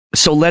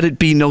So let it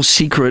be no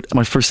secret.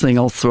 My first thing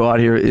I'll throw out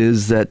here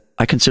is that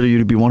I consider you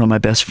to be one of my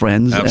best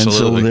friends.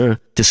 Absolutely. And so their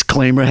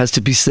disclaimer has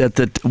to be said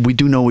that we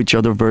do know each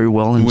other very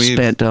well and we've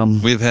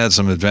had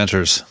some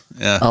adventures.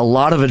 Yeah. A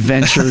lot of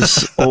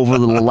adventures over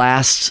the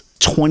last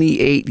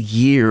 28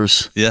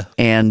 years. Yeah.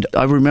 And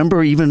I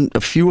remember even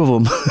a few of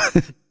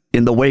them.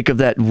 In the wake of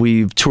that,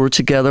 we've toured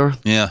together.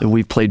 Yeah. And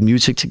we've played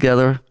music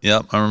together.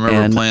 Yep. I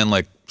remember playing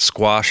like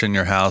squash in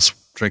your house,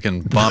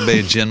 drinking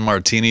Bombay gin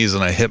martinis,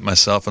 and I hit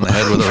myself in the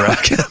head with a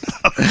racket.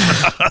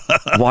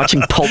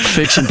 Watching Pulp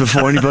Fiction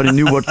before anybody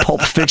knew what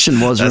Pulp Fiction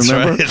was,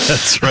 remember?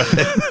 That's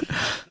right.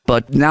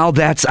 But now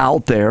that's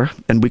out there,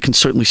 and we can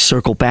certainly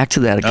circle back to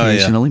that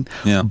occasionally.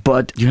 Oh, yeah.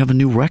 But you have a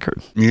new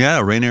record.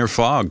 Yeah, Rainier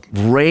Fog.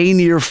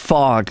 Rainier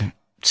Fog,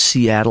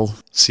 Seattle.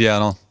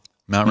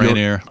 Mount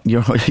Rainier.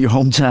 Your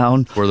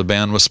hometown. Where the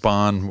band was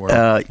spawned.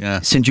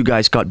 Since you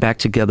guys got back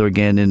together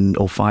again in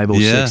 05,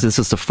 06, this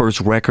is the first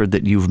record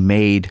that you've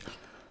made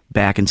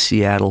back in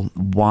Seattle.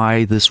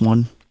 Why this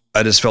one?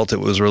 I just felt it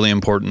was really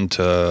important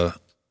to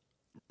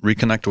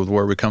reconnect with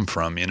where we come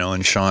from,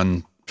 and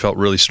Sean felt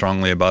really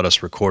strongly about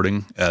us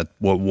recording at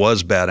what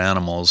was Bad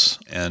Animals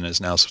and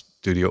is now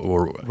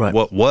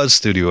what was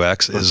Studio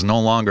X is no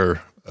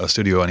longer a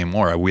studio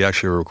anymore. We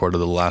actually recorded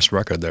the last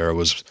record there. It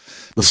was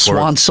the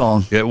Swan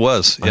Song. It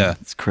was, yeah.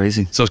 It's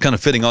crazy. So it's kind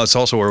of fitting. It's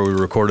also where we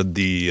recorded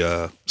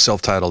the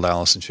self-titled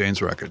Alice in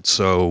Chains record.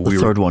 So the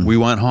third one. We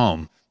went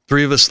home.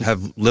 Three of us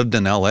have lived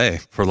in LA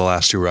for the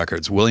last two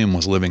records. William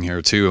was living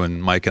here too,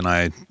 and Mike and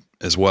I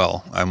as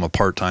well. I'm a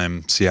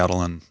part-time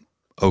Seattle and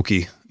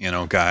Okie,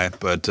 guy,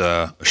 but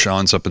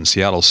Sean's up in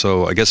Seattle.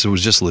 So I guess it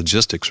was just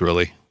logistics,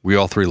 really. We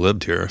all three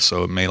lived here,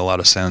 so it made a lot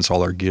of sense.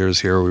 All our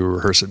gear's here. We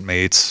rehearse at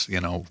Mates,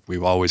 we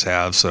always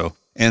have. So,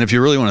 and if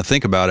you really want to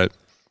think about it,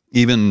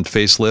 even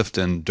Facelift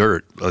and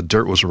Dirt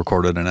was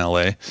recorded in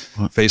LA.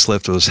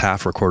 Facelift was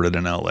half recorded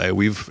in LA.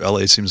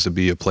 LA seems to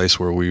be a place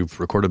where we've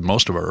recorded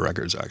most of our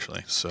records,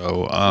 actually.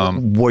 So,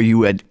 were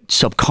you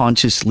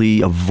subconsciously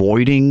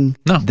avoiding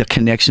the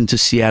connection to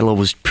Seattle? Or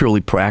was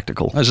purely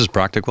practical? It was just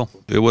practical.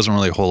 It wasn't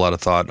really a whole lot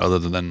of thought other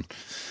than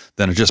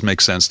it just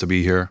makes sense to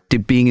be here.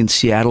 Did being in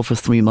Seattle for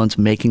 3 months,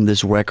 making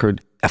this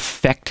record,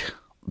 affect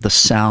the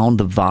sound,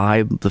 the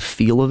vibe, the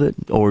feel of it?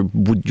 Or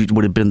would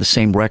it have been the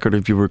same record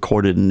if you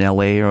recorded in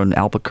LA or in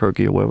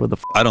Albuquerque or wherever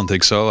I don't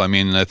think so. I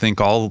mean, I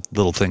think all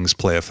little things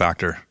play a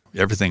factor.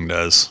 Everything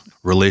does.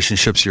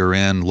 Relationships you're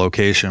in,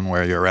 location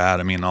where you're at.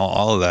 I mean,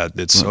 all of that,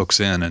 it soaks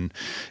in. And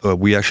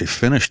we actually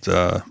finished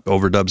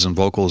overdubs and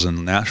vocals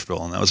in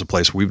Nashville, and that was a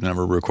place we've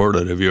never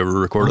recorded. Have you ever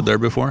recorded there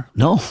before?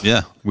 No.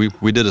 Yeah, we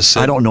did a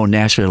sit. I don't know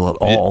Nashville at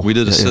all. We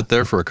did a sit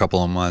there for a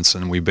couple of months,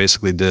 and we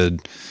basically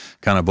did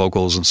kind of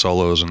vocals and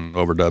solos and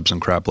overdubs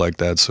and crap like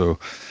that. So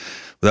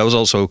that was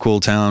also a cool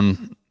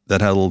town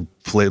that had a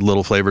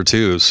little flavor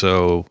too.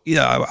 So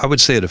yeah, I would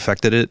say it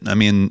affected it. I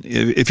mean,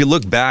 if you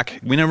look back,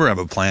 we never have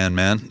a plan,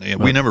 man.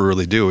 We never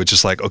really do. It's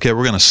just like, okay,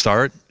 we're going to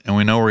start and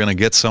we know we're going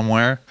to get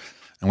somewhere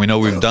and we know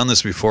we've done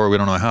this before. We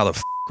don't know how the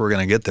f we're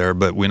going to get there,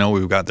 but we know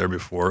we've got there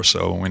before.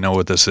 So we know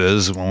what this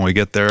is. When we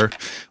get there,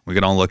 we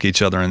can all look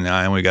each other in the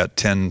eye and we got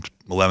 10,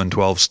 11,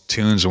 12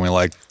 tunes and we're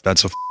like,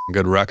 that's a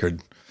good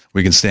record.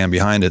 We can stand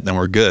behind it, then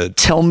we're good.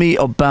 Tell me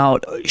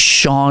about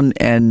Sean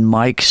and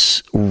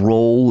Mike's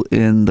role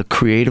in the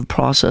creative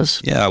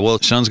process. Yeah, well,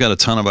 Sean's got a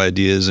ton of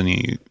ideas,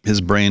 and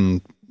his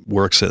brain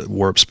works at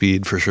warp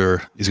speed for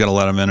sure. He's got a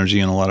lot of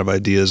energy and a lot of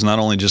ideas, not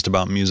only just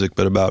about music,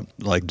 but about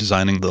like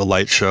designing the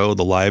light show,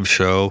 the live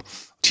show,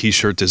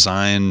 T-shirt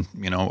design,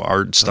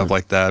 art, stuff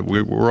like that.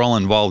 We're all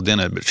involved in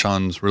it, but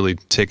Sean's really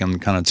taken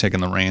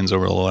the reins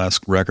over the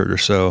last record or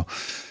so.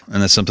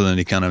 And that's something that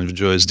he kind of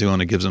enjoys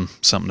doing. It gives him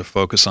something to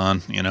focus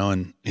on,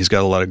 and he's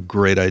got a lot of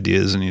great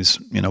ideas, and he's,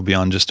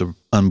 beyond just an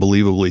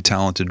unbelievably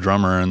talented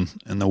drummer, and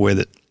the way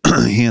that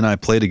he and I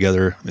play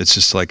together, it's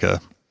just like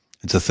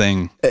it's a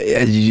thing.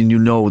 And you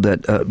know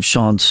that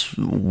Sean's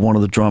one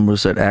of the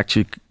drummers that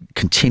actually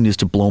continues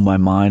to blow my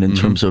mind in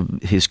terms of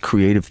his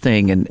creative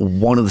thing. And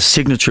one of the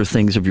signature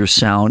things of your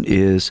sound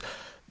is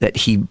that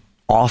he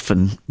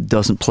often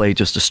doesn't play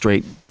just a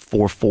straight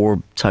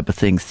 4/4 type of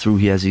thing through.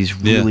 He has these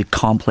really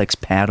complex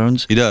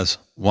patterns. He does,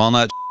 while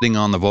not shitting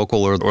on the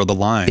vocal or the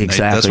line.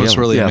 Exactly. That's what's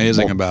really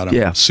amazing about him.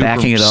 Yeah,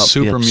 backing it up,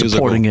 super musical,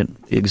 supporting it.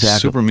 Exactly.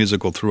 Super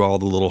musical through all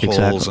the little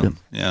holes. And,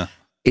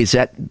 Is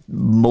that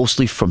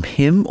mostly from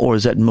him, or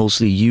is that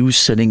mostly you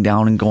sitting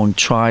down and going,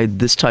 try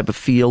this type of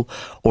feel?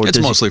 Or it's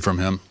mostly from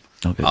him.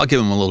 Okay. I'll give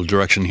him a little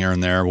direction here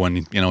and there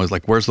when, he's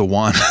like, where's the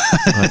one?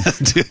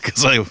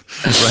 Because I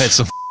write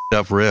some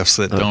up riffs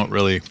that don't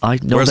really. I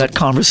know that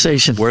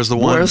conversation. Where's the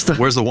one?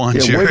 Where's the one?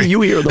 Yeah, where do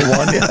you hear the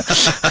one?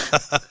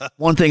 Yeah.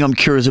 One thing I'm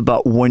curious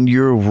about, when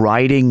you're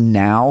writing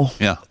now,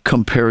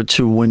 compared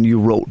to when you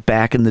wrote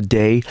back in the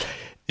day,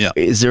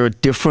 is there a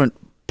different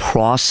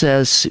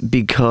process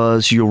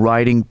because you're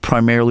writing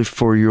primarily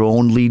for your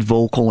own lead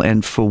vocal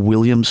and for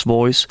William's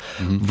voice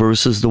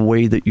versus the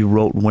way that you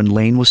wrote when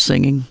Lane was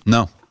singing?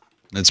 No,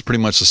 it's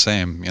pretty much the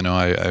same.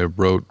 I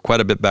wrote quite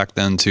a bit back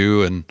then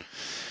too, and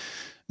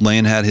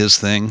Lane had his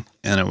thing,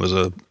 and it was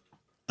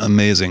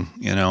amazing,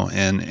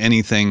 and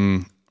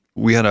anything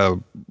we had a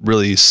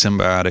really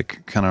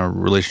symbiotic kind of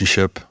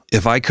relationship.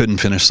 If I couldn't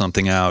finish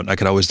something out, I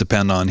could always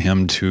depend on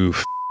him to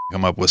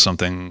come up with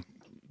something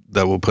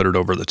that will put it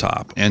over the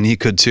top. And he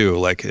could too.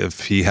 Like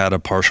if he had a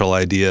partial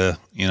idea,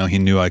 you know, he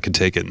knew I could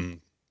take it and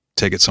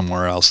take it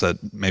somewhere else that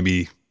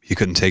maybe he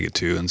couldn't take it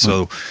to. And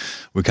so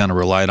we kind of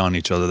relied on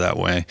each other that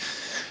way.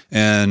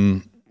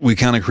 And we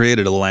kind of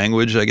created a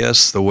language, I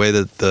guess, the way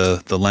that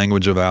the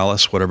language of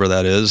Alice, whatever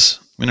that is.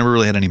 We never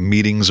really had any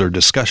meetings or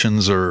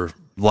discussions or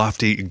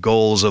lofty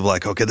goals of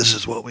like, okay, this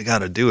is what we got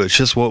to do. It's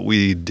just what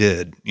we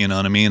did, you know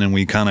what I mean? And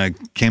we kind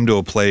of came to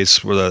a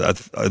place where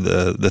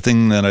the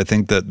thing that I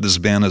think that this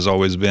band has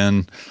always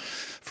been,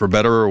 for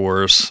better or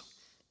worse,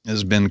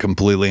 has been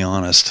completely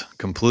honest,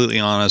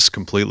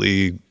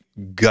 completely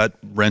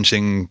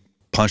gut-wrenching,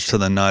 punch to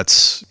the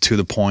nuts, to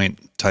the point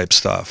type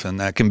stuff. And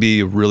that can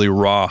be really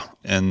raw,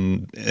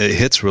 and it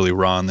hits really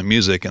raw in the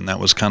music. And that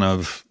was kind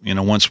of, you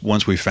know,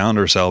 once we found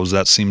ourselves,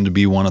 that seemed to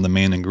be one of the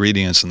main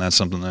ingredients, and that's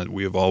something that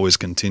we have always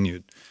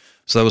continued.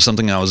 So that was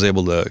something I was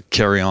able to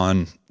carry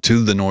on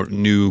to the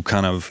new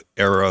kind of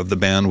era of the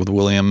band with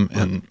William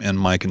and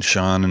Mike and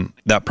Sean. And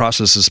that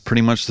process is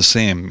pretty much the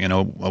same. You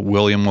know,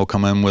 William will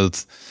come in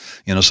with,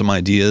 you know, some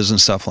ideas and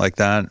stuff like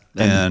that.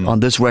 And on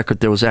this record,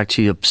 there was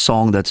actually a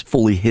song that's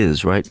fully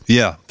his, right?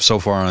 Yeah, So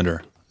Far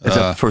Under. Is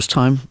that the first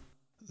time?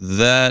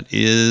 That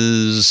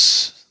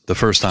is the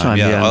first time.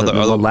 Yeah,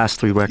 the last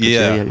three records.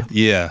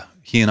 Yeah.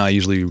 He and I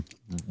usually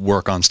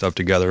work on stuff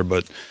together,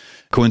 but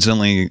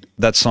coincidentally,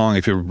 that song,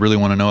 if you really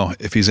want to know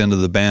if he's into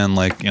the band,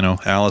 like, you know,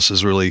 Alice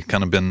has really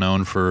kind of been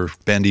known for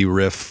bendy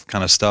riff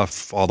kind of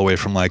stuff all the way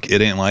from like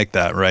It Ain't Like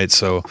That, right?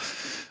 So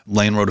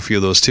Lane wrote a few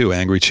of those too,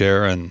 Angry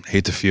Chair and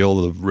Hate to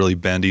Feel, the really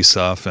bendy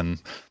stuff, and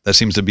that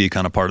seems to be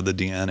kind of part of the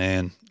DNA.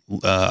 And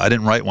I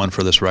didn't write one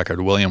for this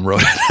record. William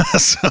wrote it.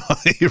 So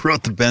he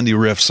wrote the bendy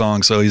riff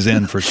song, so he's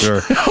in for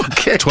sure.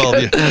 Okay.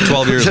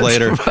 12 years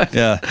later. Right.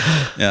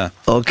 Yeah.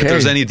 Okay. If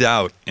there's any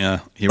doubt,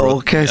 he wrote.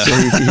 Okay, so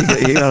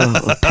he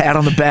got a pat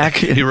on the back.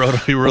 He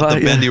wrote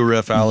the bendy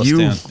riff, Alice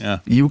Dan. Yeah.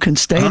 You can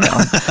stay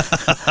now.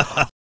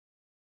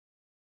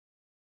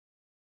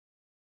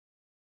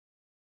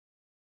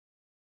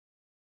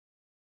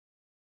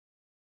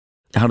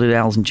 How did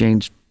Alice and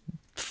Jane's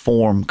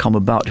form come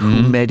about?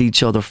 Who met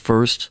each other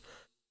first?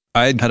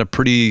 I had a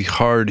pretty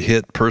hard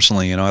hit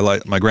personally. You know,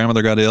 my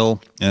grandmother got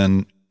ill,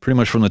 and pretty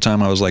much from the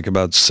time I was like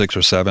about 6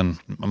 or 7,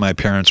 my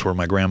parents were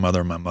my grandmother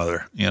and my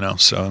mother, you know.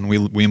 So, and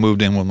we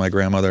moved in with my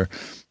grandmother,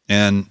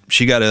 and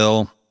she got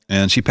ill,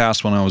 and she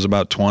passed when I was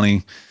about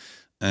 20.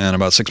 And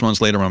about 6 months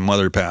later, my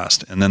mother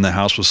passed, and then the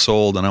house was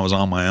sold, and I was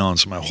on my own.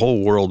 So my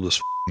whole world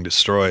was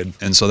destroyed.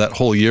 And so that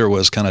whole year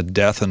was kind of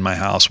death in my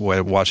house,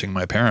 watching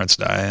my parents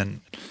die,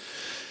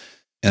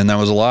 and that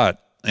was a lot.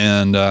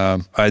 And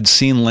I'd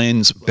seen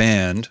Lane's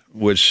band,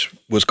 which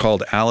was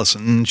called Alice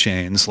in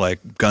Chains, like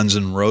Guns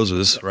N'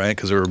 Roses, right?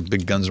 Because they were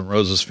big Guns N'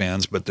 Roses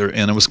fans.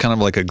 And it was kind of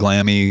like a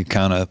glammy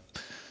kind of,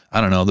 I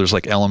don't know, there's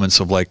like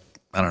elements of like,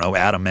 I don't know,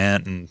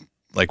 Adamant and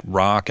like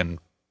rock and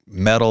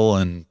metal,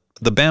 and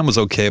the band was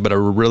okay, but I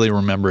really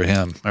remember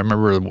him. I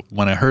remember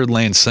when I heard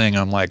Lane sing,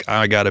 I'm like,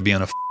 I got to be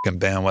in a fucking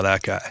band with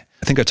that guy.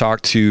 I think I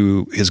talked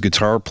to his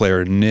guitar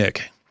player,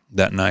 Nick,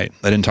 that night.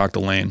 I didn't talk to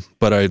Lane,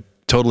 but it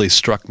totally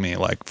struck me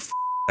like,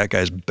 that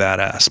guy's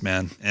badass,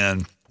 man.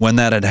 And when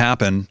that had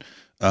happened,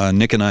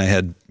 Nick and I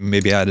had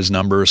his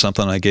number or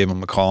something. I gave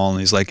him a call, and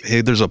he's like,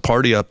 hey, there's a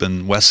party up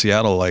in West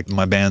Seattle. Like,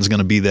 my band's going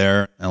to be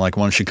there. And like,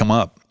 why don't you come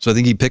up? So I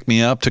think he picked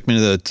me up, took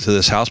me to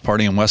this house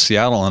party in West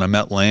Seattle, and I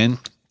met Lane.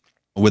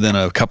 Within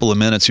a couple of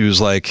minutes, he was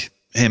like,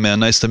 hey, man,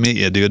 nice to meet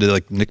you, dude.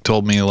 Like, Nick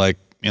told me, like,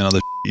 you know,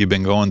 the you've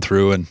been going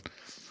through, and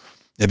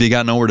if you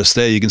got nowhere to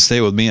stay, you can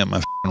stay with me at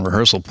my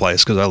rehearsal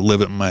place, because I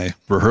live at my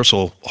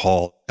rehearsal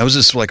hall. That was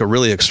just like a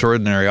really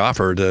extraordinary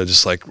offer to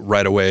just like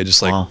right away,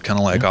 just like kind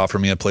of like offer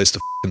me a place to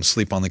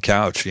sleep on the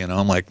couch. You know,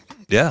 I'm like,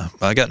 yeah,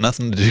 I got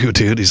nothing to do,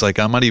 dude. He's like,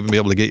 I might even be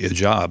able to get you a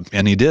job.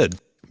 And he did.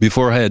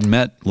 Before I had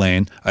met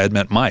Lane, I had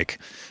met Mike.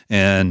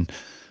 And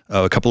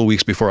a couple of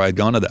weeks before I had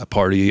gone to that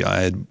party,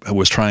 I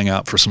was trying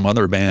out for some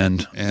other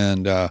band,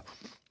 and it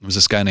was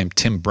this guy named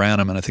Tim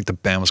Branham, and I think the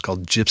band was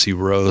called Gypsy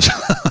Rose.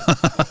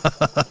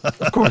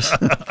 Of course.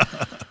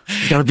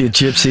 You gotta be a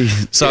gypsy.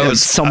 So I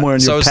was somewhere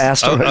in your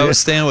past. I was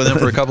staying with him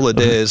for a couple of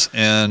days,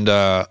 and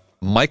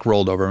Mike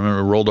rolled over. I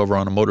remember rolled over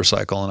on a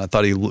motorcycle, and I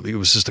thought he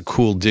was just a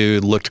cool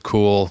dude, looked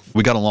cool.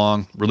 We got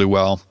along really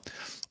well.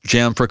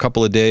 Jammed for a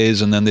couple of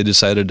days, and then they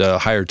decided to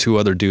hire 2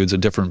 other dudes, a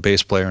different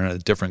bass player and a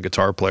different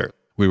guitar player.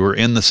 We were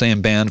in the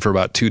same band for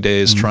about 2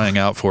 days trying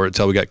out for it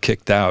until we got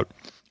kicked out.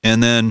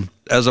 And then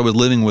as I was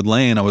living with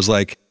Lane, I was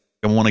like,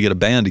 I want to get a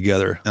band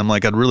together. I'm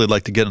like, I'd really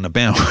like to get in a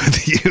band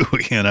with you,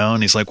 you know?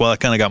 And he's like, well, I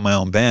kind of got my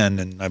own band,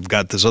 and I've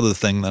got this other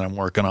thing that I'm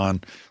working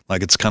on.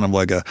 Like, it's kind of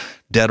like a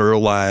Dead or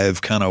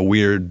Alive kind of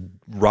weird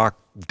rock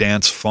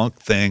dance funk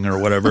thing or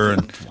whatever.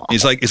 And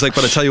he's like,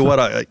 but I tell you what,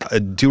 I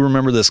do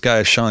remember this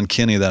guy, Sean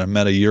Kinney, that I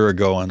met a year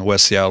ago in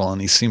West Seattle,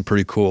 and he seemed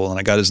pretty cool. And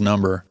I got his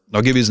number.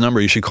 I'll give you his number.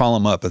 You should call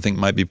him up. I think it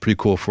might be pretty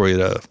cool for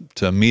you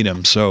to meet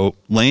him. So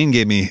Lane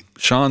gave me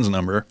Sean's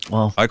number.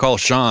 Wow. I call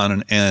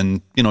Sean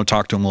and you know,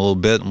 talk to him a little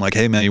bit. I'm like,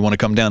 hey man, you want to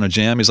come down and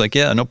jam? He's like,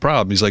 yeah, no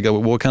problem. He's like,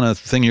 what kind of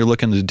thing you're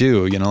looking to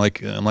do? You know,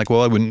 like, I'm like,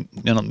 well, I would, you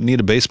know,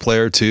 need a bass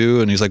player too.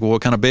 And he's like, well,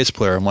 what kind of bass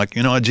player? I'm like,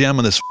 you know, I jammed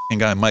with this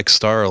guy, Mike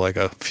Starr, like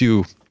a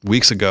few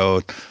weeks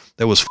ago.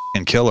 That was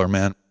fucking killer,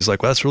 man. He's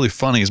like, well, that's really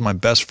funny. He's my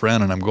best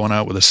friend, and I'm going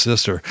out with his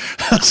sister.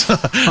 So,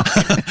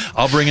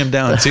 I'll bring him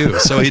down too.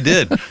 So he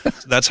did.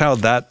 That's how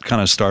that kind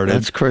of started.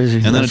 That's crazy.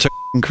 And then it took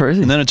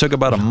crazy. And then it took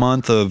about a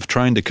month of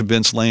trying to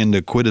convince Lane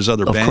to quit his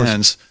other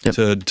bands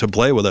to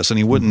play with us, and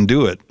he wouldn't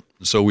do it.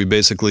 So we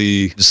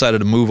basically decided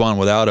to move on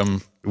without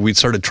him. We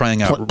started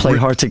trying out. Play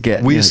hard to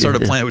get. We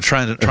started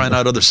trying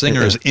out other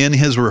singers in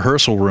his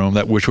rehearsal room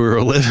which we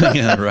were living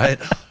in, right?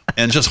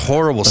 And just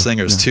horrible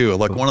singers too.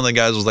 Like one of the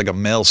guys was like a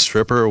male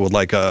stripper with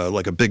like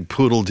a big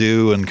poodle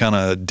do and kind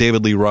of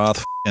David Lee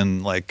Roth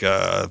and like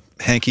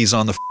hankies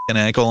on the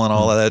ankle and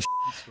all of that.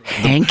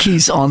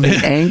 Hankies on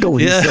the ankle.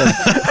 He said.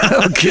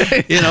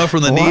 Okay. You know,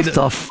 from the knee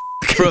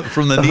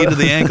from the knee to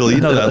the ankle.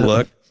 You know that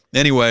look.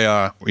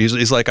 Anyway,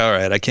 he's like, all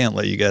right, I can't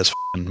let you guys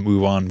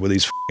move on with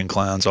these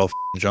clowns. I'll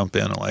jump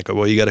in. I'm like,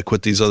 well, you got to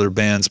quit these other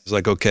bands. He's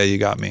like, okay, you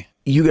got me.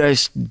 You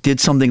guys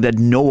did something that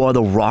no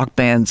other rock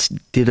bands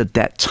did at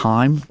that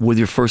time with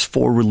your first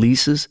 4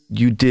 releases.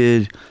 You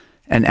did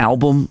an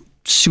album,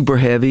 super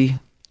heavy,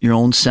 your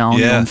own sound,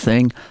 your own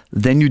thing.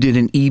 Then you did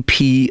an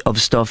EP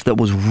of stuff that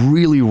was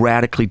really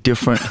radically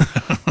different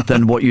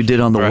than what you did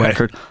on the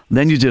record.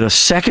 Then you did a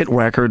second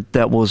record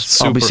that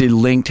was obviously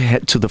linked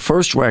to the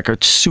first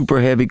record, super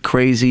heavy,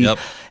 crazy. Yep.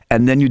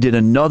 And then you did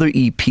another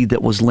EP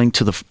that was linked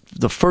to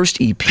the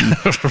first EP.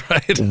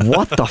 Right.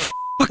 What the fuck?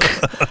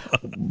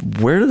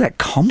 Where did that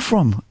come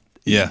from?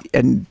 Yeah.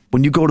 And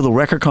when you go to the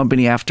record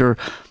company at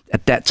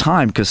that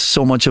time, because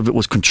so much of it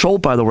was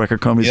controlled by the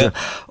record company, said,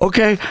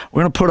 okay,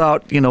 we're going to put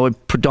out, you know, a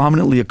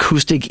predominantly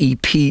acoustic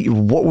EP.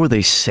 What were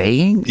they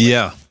saying?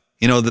 Yeah.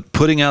 You know,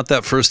 putting out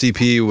that first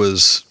EP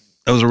was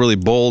a really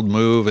bold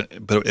move,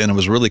 and it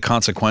was really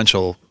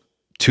consequential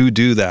to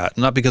do that.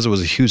 Not because it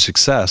was a huge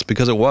success,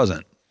 because it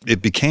wasn't.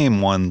 It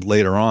became one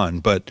later on.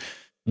 But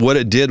what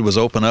it did was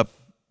open up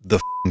the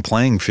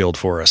playing field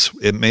for us.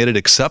 It made it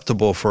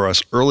acceptable for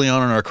us early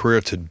on in our career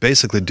to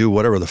basically do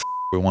whatever the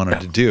we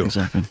wanted to do,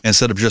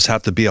 instead of just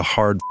have to be a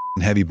hard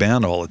heavy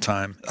band all the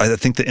time. I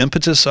think the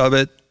impetus of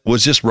it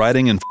was just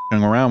writing and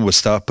around with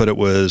stuff, but it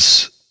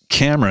was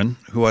Cameron,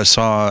 who I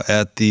saw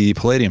at the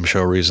Palladium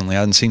show recently. I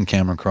hadn't seen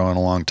Cameron Crowe in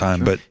a long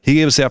time, but he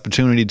gave us the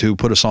opportunity to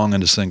put a song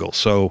into singles.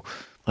 So,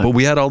 but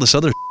we had all this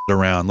other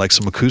around, like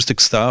some acoustic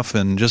stuff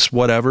and just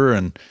whatever,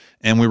 and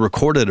we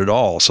recorded it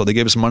all. So they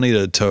gave us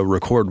money to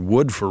record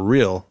wood for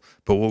real.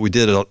 But what we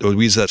did,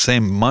 we used that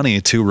same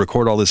money to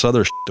record all this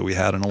other that we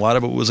had, and a lot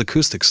of it was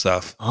acoustic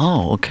stuff.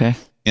 Oh, okay.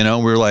 You know,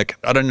 we were like,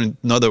 I don't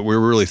know that we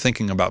were really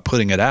thinking about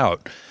putting it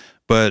out.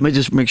 But let me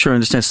just make sure I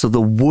understand. So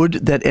the wood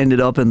that ended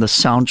up in the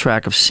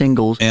soundtrack of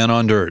singles. And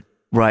on Dirt.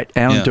 Right,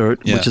 and on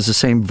Dirt, which is the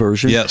same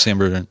version. Yeah, same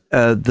version.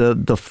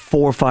 The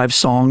 4 or 5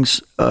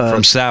 songs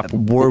from SAP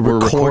were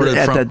recorded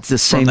at the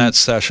same... From that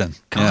session.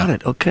 Got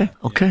it, okay.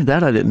 Okay,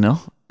 that I didn't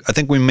know. I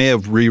think we may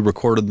have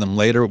re-recorded them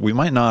later. We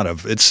might not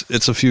have.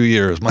 It's a few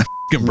years. My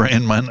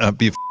brain might not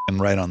be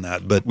right on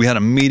that. But we had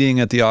a meeting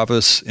at the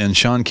office, and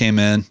Sean came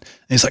in, and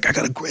he's like, I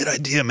got a great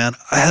idea, man.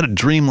 I had a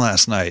dream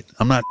last night.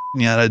 I'm not,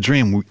 I had a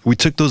dream. We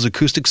took those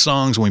acoustic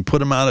songs, and we put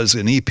them out as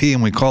an EP,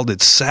 and we called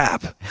it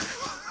SAP.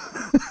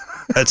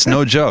 That's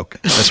no joke.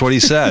 That's what he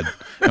said.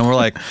 And we're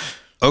like,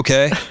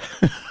 okay,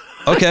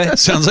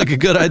 sounds like a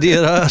good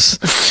idea to us.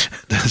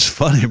 That's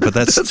funny, but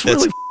that's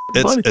really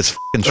it's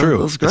fucking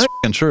true. It's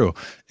fucking true.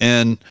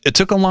 And it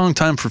took a long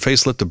time for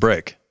Facelift to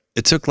break.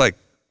 It took like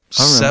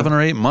 7 or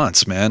 8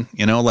 months, man.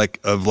 You know, like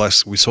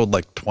we sold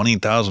like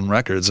 20,000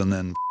 records, and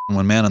then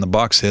when Man in the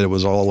Box hit, it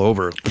was all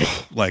over.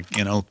 Like,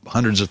 you know,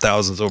 hundreds of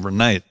thousands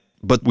overnight.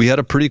 But we had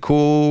a pretty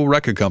cool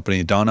record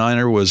company. Don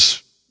Einer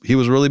was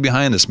really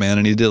behind us, man,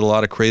 and he did a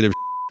lot of creative.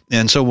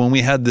 And so when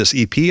we had this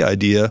EP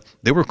idea,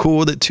 they were cool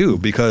with it too,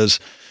 because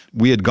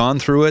we had gone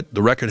through it,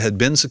 the record had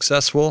been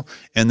successful,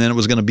 and then it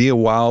was going to be a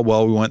while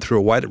we went through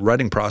a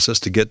writing process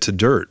to get to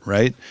Dirt,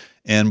 right?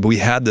 And we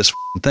had this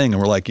thing, and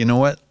we're like, you know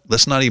what?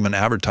 Let's not even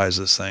advertise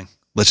this thing.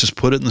 Let's just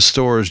put it in the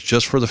stores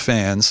just for the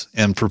fans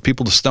and for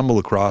people to stumble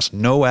across.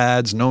 No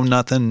ads, no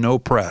nothing, no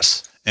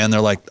press. And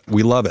they're like,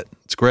 we love it.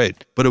 It's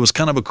great. But it was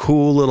kind of a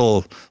cool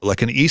little,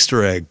 like an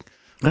Easter egg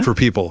for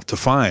people to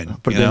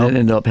find. But then it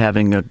ended up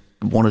having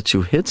 1 or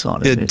 2 hits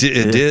on it.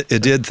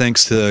 It did,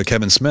 thanks to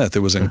Kevin Smith.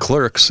 It was in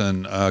Clerks,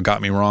 and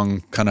Got Me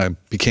Wrong kind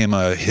of became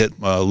a hit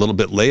a little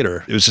bit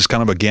later. It was just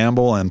kind of a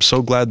gamble. I'm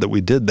so glad that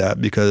we did that,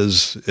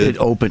 because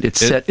it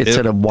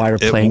set a wider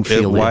playing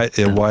field.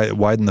 It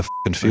widened the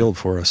fucking field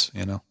for us,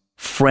 you know.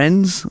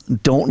 Friends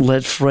don't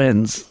let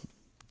friends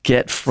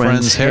get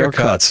friends'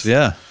 haircuts.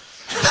 Yeah.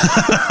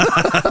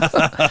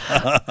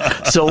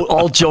 So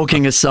all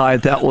joking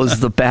aside, that was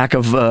the back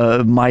of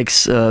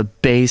Mike's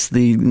bass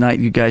the night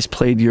you guys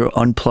played your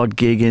unplugged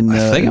gig in...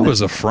 I think it was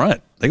the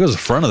front. I think it was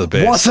the front of the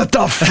bass. Was it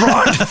the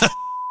front?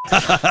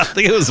 I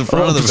think it was the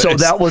front of the bass. So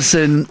that was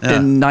in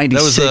 96.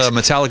 That was the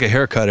Metallica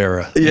haircut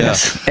era.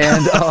 Yes. Yeah.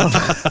 And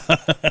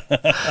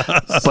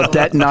but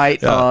that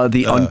night,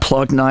 the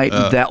unplugged night,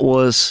 that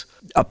was,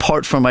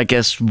 apart from, I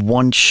guess,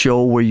 one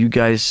show where you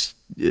guys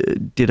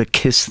did a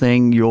Kiss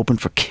thing, you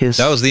opened for Kiss.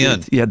 That was the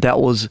end. Yeah, it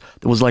was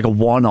like a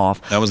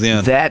one-off. That was the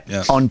end. That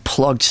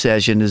unplugged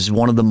session is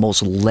one of the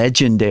most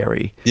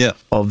legendary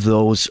of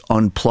those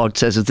unplugged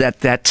sessions. At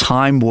that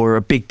time were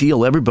a big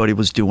deal. Everybody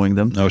was doing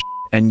them. No.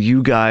 And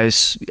you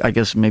guys, I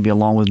guess maybe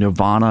along with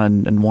Nirvana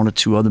and one or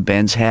two other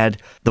bands,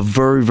 had the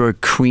very, very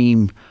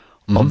cream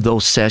of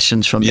those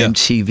sessions from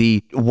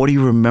MTV. What do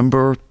you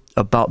remember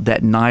about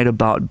that night,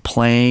 about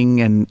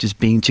playing and just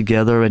being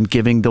together and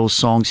giving those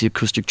songs the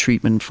acoustic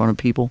treatment in front of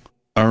people?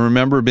 I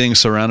remember being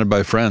surrounded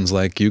by friends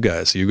like you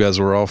guys. You guys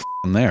were all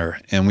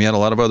there. And we had a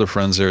lot of other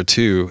friends there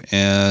too.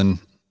 And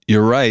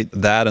you're right,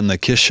 that and the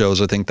Kiss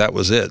shows, I think that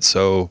was it.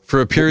 So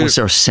for a period... Was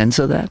there a sense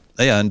of that?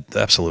 Yeah,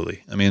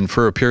 absolutely. I mean,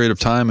 for a period of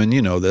time, and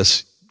you know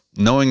this,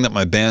 knowing that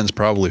my band's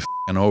probably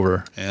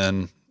over,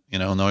 and you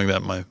know, knowing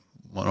that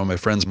one of my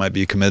friends might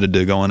be committed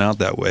to going out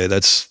that way,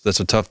 that's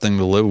a tough thing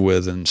to live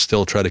with, and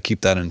still try to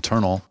keep that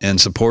internal and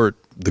support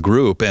the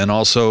group. And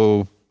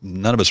also,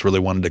 none of us really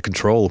wanted to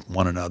control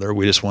one another.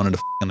 We just wanted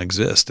to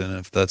exist. And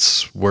if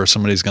that's where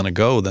somebody's going to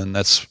go, then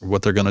that's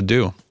what they're going to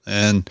do.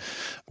 And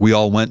we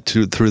all went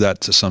through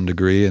that to some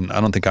degree. And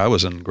I don't think I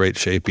was in great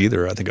shape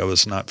either. I think I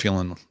was not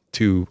feeling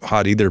too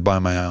hot either by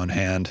my own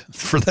hand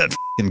for that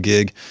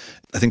gig.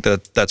 I think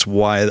that's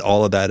why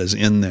all of that is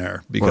in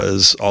there,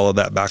 because all of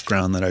that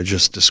background that I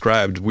just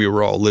described, we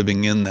were all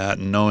living in that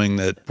and knowing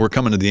that we're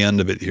coming to the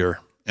end of it here.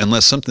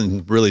 Unless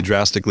something really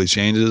drastically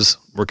changes,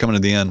 we're coming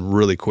to the end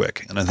really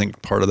quick. And I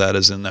think part of that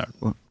is in that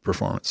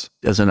performance.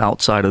 As an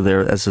outsider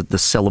there, as the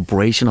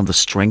celebration of the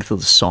strength of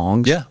the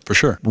songs. Yeah, for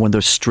sure. When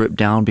they're stripped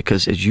down,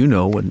 because as you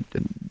know, and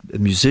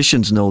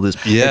musicians know this.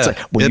 Yeah, it's like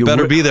when it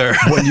better be there.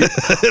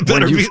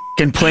 When you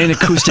can play an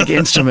acoustic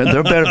instrument,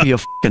 there better be a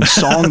fucking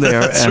song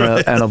there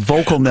and a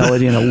vocal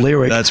melody and a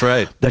lyric. That's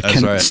right. That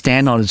can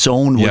stand on its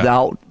own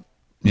without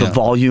the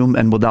volume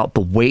and without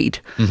the weight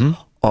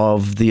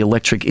of the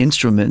electric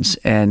instruments.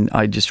 And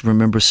I just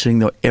remember seeing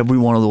that every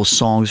one of those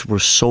songs were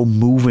so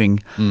moving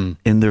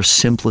in their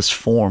simplest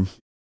form.